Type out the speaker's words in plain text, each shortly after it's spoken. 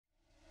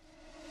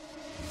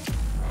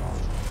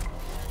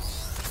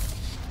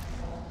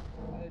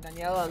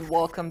Danijela, and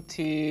welcome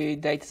to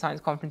Data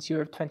Science Conference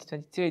Europe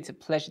 2022. It's a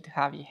pleasure to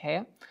have you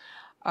here.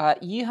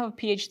 You have a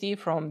PhD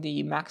from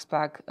the Max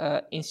Planck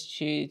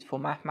Institute for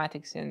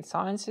Mathematics and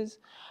Sciences.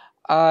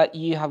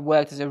 You have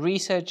worked as a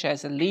researcher,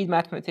 as a lead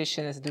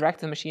mathematician, as a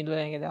director of machine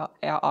learning at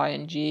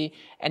ING,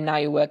 and now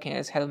you're working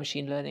as head of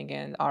machine learning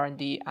and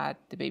R&D at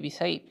the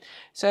BBC.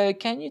 So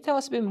can you tell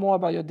us a bit more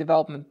about your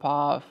development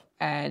path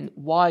and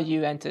why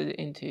you entered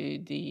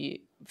into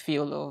the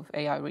field of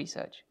AI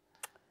research?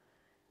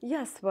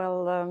 Yes,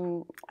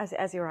 well,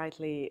 as you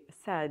rightly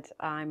said,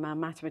 I'm a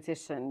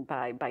mathematician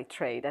by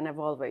trade, and I've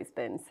always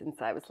been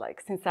since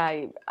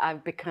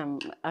I've become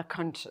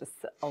conscious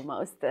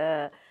almost.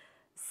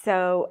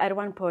 So at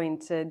one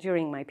point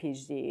during my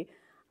PhD,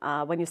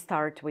 when you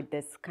start with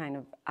this kind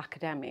of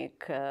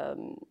academic,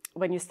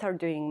 when you start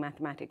doing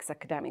mathematics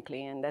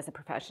academically and as a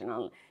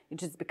professional, it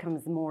just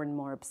becomes more and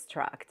more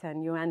abstract,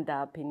 and you end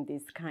up in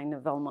this kind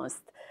of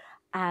almost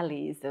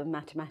alleys of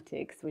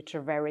mathematics, which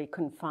are very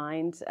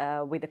confined,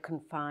 with a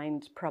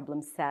confined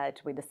problem set,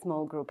 with a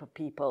small group of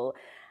people,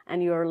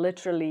 and you're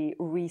literally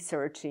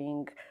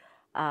researching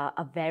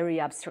a very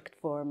abstract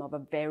form of a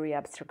very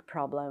abstract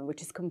problem,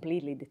 which is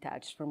completely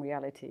detached from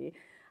reality.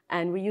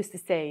 And we used to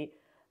say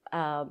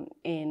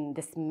in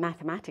this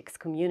mathematics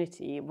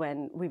community,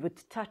 when we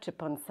would touch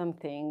upon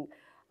something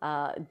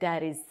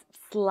that is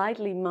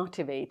slightly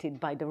motivated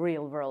by the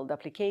real world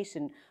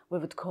application, we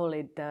would call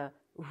it the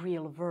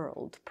real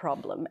world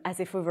problem,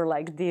 as if we were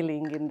like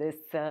dealing in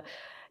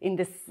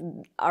this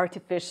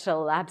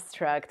artificial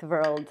abstract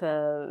world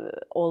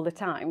all the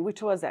time,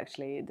 which was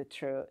actually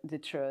the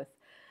truth.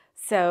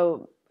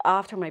 So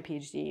after my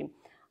PhD,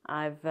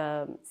 I've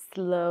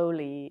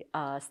slowly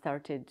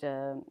started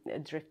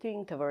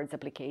drifting towards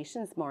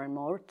applications more and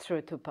more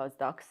through to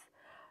postdocs,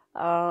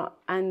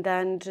 and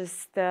then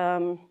just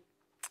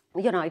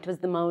it was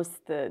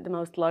the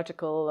most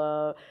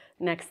logical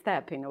next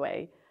step in a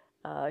way.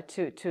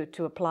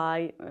 To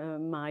apply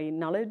my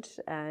knowledge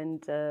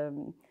and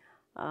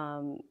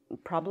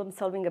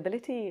problem-solving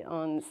ability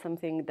on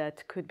something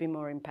that could be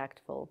more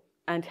impactful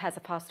and has a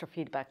faster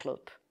feedback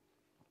loop.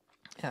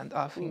 And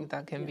I think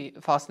that can be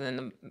faster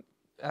than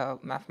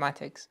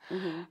mathematics.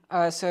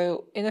 Mm-hmm.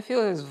 So in a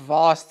field as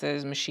vast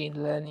as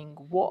machine learning,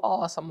 what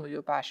are some of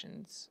your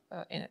passions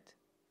in it?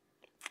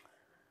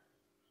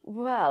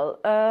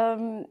 Well,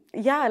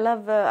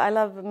 I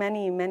love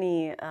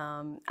many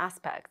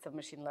aspects of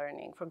machine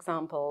learning. For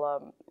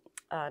example,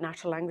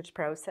 natural language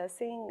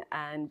processing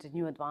and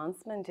new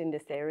advancement in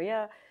this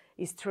area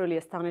is truly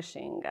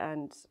astonishing,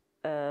 and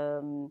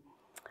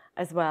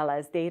as well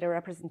as data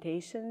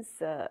representations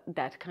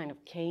that kind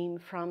of came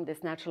from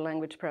this natural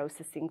language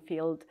processing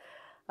field.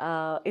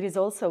 It is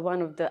also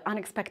one of the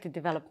unexpected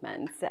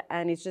developments,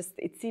 and it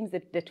seems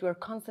that we are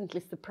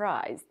constantly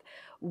surprised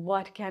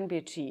what can be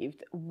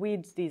achieved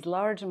with these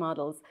large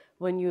models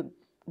when you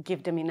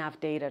give them enough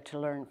data to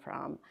learn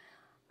from.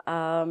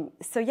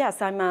 So yes,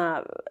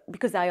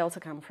 because I also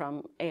come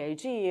from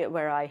AIG,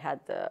 where I had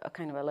a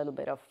kind of a little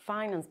bit of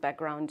finance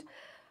background.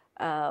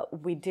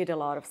 We did a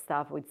lot of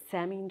stuff with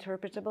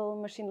semi-interpretable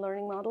machine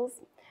learning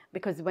models,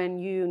 because when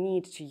you're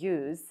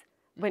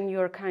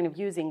kind of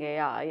using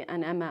AI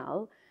and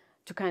ML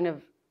to kind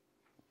of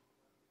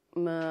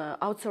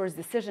outsource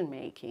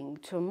decision-making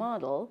to a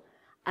model,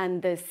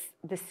 and this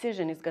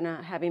decision is going to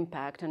have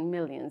impact on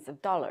millions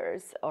of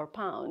dollars or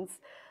pounds,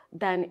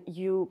 then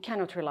you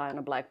cannot rely on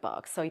a black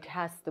box. So it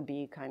has to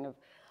be kind of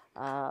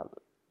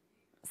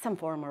some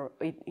form of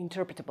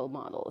interpretable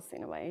models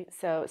in a way.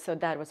 So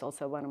that was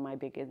also one of my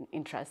big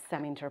interests,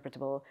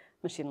 semi-interpretable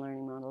machine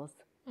learning models.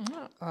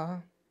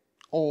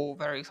 All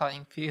very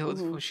exciting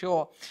fields, for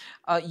sure.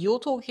 Your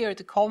talk here at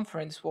the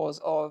conference was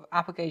of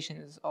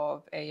applications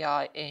of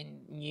AI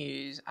in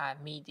news and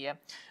media.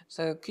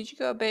 So could you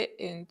go a bit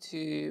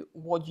into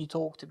what you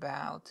talked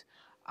about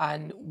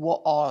and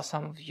what are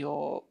some of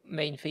your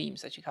main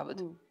themes that you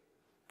covered?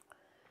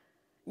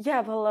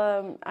 Yeah,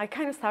 well, I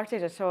kind of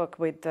started a talk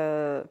with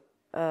the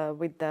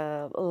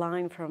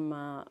line from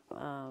a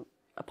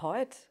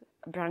poet,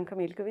 Branko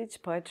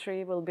Milković,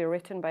 "Poetry will be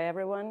written by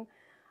everyone."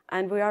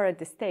 And we are at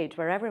the stage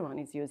where everyone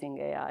is using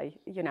AI.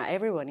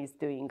 Everyone is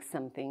doing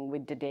something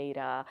with the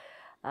data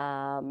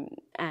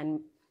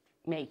and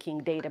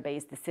making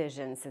database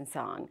decisions and so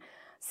on.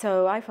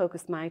 So I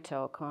focused my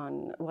talk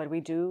on what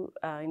we do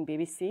in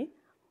BBC.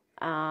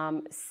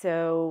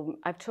 So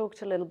I've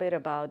talked a little bit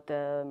about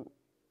the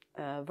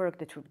work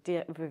that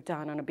we've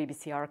done on a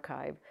BBC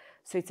archive.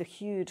 So it's a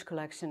huge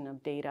collection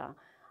of data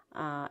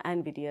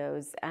and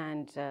videos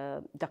and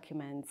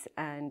documents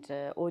and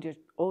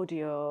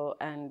audio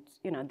and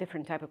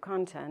different type of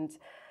content.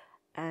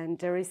 And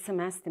there is some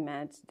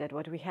estimate that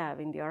what we have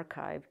in the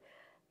archive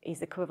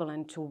is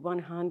equivalent to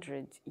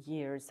 100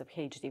 years of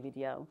HD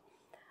video.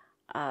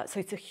 So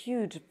it's a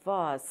huge,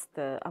 vast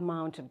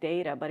amount of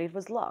data, but it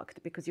was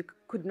locked because you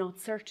could not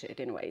search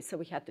it in a way. So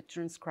we had to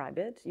transcribe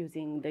it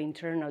using the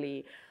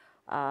internally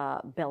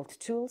built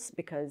tools,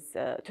 because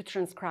to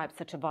transcribe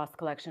such a vast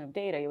collection of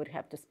data, you would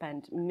have to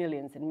spend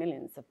millions and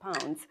millions of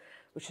pounds,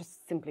 which is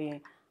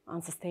simply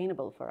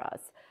unsustainable for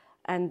us.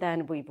 And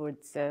then we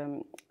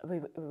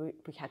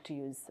had to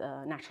use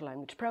natural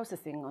language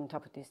processing on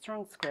top of these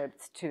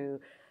transcripts to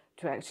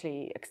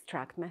actually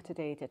extract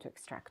metadata, to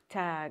extract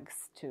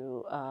tags,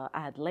 to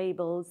add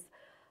labels,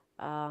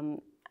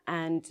 and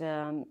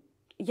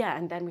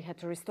then we had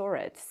to restore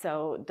it.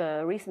 So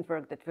the recent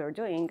work that we're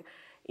doing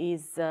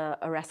is a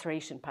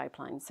restoration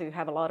pipeline. So you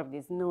have a lot of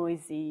these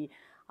noisy,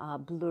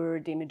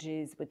 blurred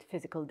images with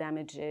physical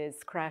damages,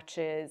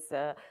 scratches,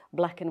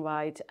 black and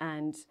white,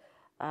 and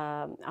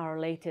our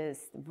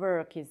latest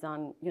work is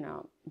on,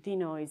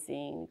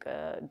 denoising,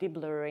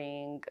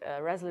 deblurring,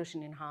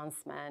 resolution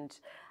enhancement,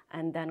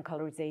 and then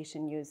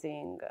colorization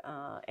using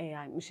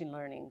AI machine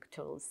learning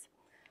tools.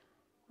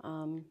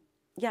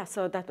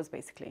 So that was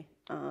basically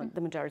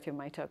the majority of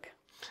my talk.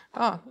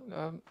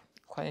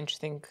 Quite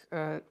interesting.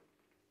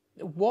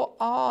 What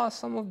are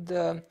some of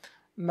the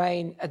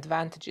main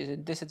advantages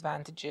and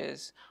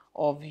disadvantages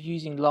of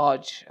using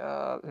large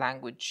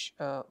language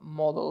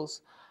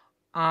models?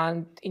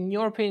 And in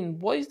your opinion,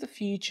 what is the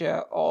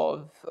future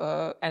of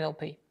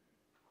NLP?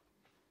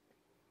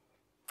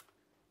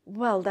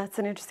 Well, that's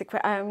an interesting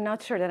question. I'm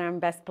not sure that I'm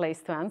best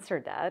placed to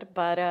answer that,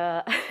 but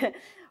I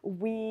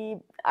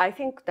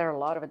think there are a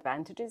lot of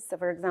advantages. So,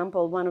 for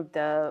example, one of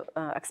the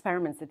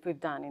experiments that we've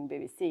done in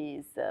BBC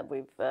is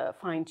we've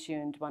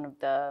fine-tuned one of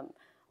the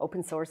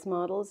open source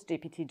models,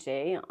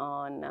 GPT-J,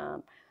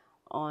 on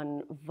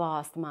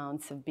vast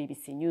amounts of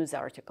BBC News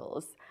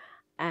articles.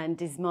 And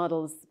these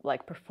models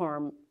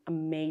perform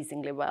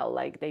amazingly well.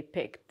 They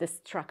pick the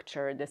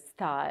structure, the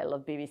style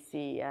of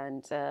BBC,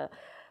 and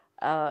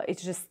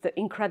it's just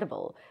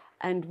incredible.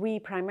 And we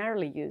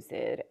primarily use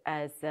it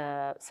as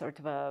a sort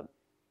of a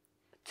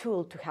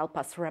tool to help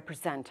us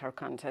represent our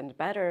content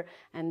better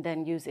and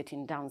then use it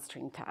in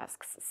downstream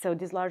tasks. So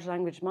these large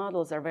language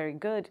models are very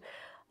good.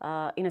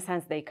 In a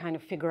sense, they kind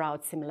of figure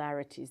out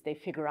similarities. They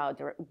figure out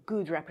the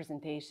good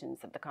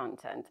representations of the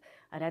content.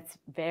 And that's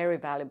very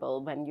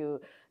valuable when you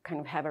kind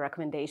of have a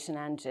recommendation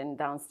engine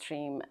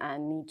downstream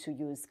and need to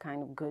use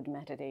kind of good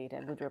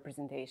metadata, good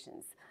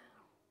representations.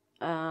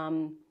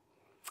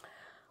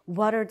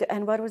 What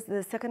was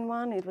the second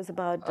one? It was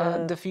about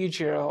the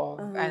future of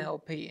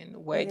NLP and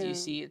where do you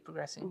see it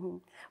progressing? Mm-hmm.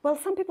 Well,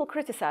 some people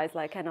criticize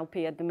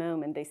NLP at the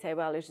moment. They say,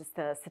 well, it's just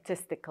a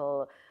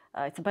statistical.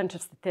 It's a bunch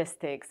of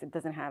statistics. It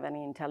doesn't have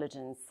any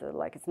intelligence.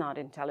 It's not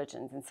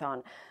intelligent and so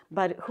on.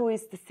 But who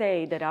is to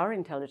say that our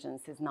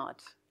intelligence is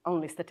not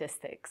only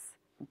statistics,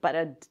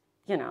 but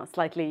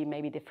slightly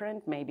maybe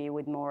different, maybe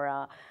with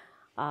more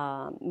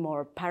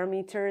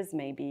parameters.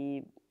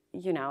 Maybe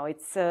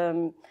it's.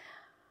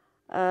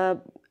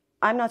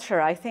 I'm not sure.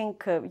 I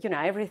think,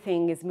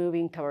 everything is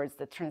moving towards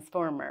the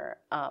transformer.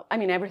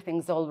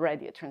 Everything's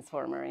already a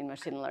transformer in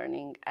machine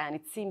learning, and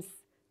it seems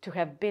to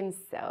have been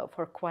so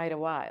for quite a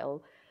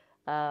while.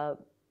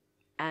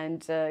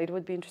 And it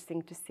would be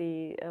interesting to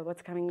see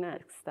what's coming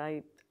next.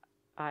 I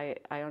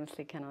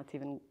honestly cannot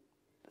even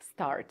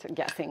start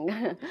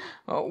guessing.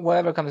 Well,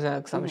 whatever comes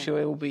next, I'm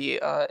sure it will be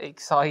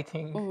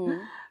exciting.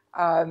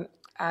 Mm-hmm.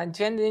 And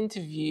to end the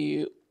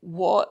interview,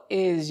 what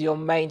is your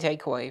main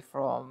takeaway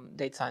from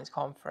Data Science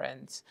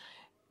Conference,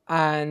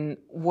 and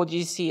what do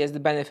you see as the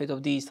benefit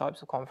of these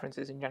types of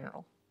conferences in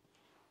general?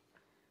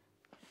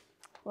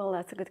 Well,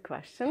 that's a good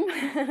question.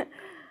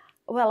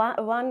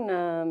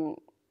 Well,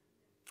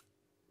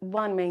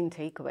 one main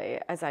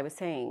takeaway, as I was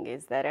saying,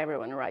 is that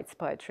everyone writes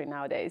poetry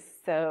nowadays.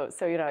 So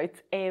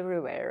it's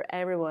everywhere.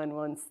 Everyone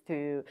wants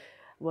to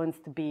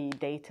be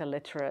data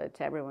literate.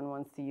 Everyone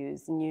wants to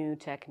use new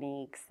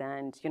techniques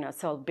and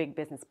solve big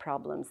business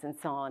problems and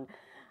so on.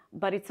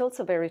 But it's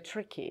also very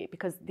tricky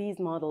because these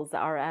models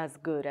are as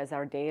good as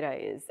our data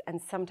is, and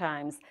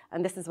sometimes,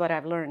 and this is what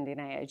I've learned in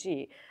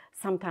AIG,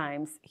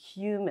 sometimes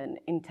human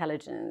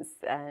intelligence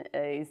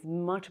is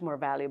much more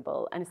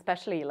valuable, and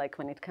especially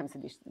when it comes to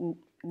these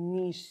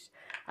niche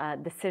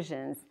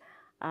decisions,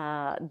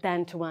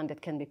 than to one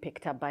that can be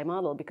picked up by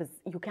model,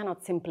 because you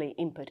cannot simply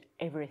input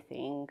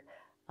everything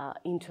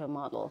into a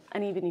model.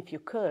 And even if you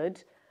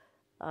could,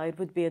 it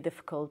would be a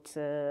difficult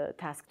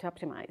task to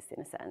optimize,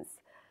 in a sense.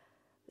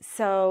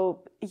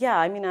 So,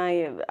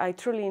 I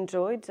truly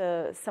enjoyed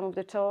some of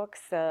the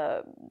talks.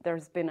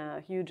 There's been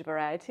a huge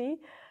variety,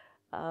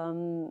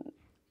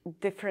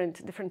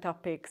 different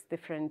topics,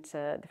 different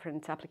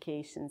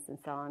applications, and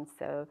so on.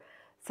 So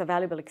it's a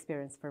valuable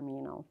experience for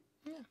me,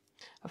 Yeah.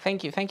 Well,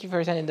 thank you. Thank you for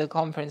attending the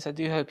conference. I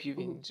do hope you've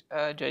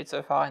enjoyed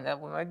so far, and that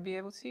we might be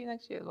able to see you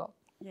next year as well.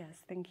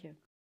 Yes, thank you.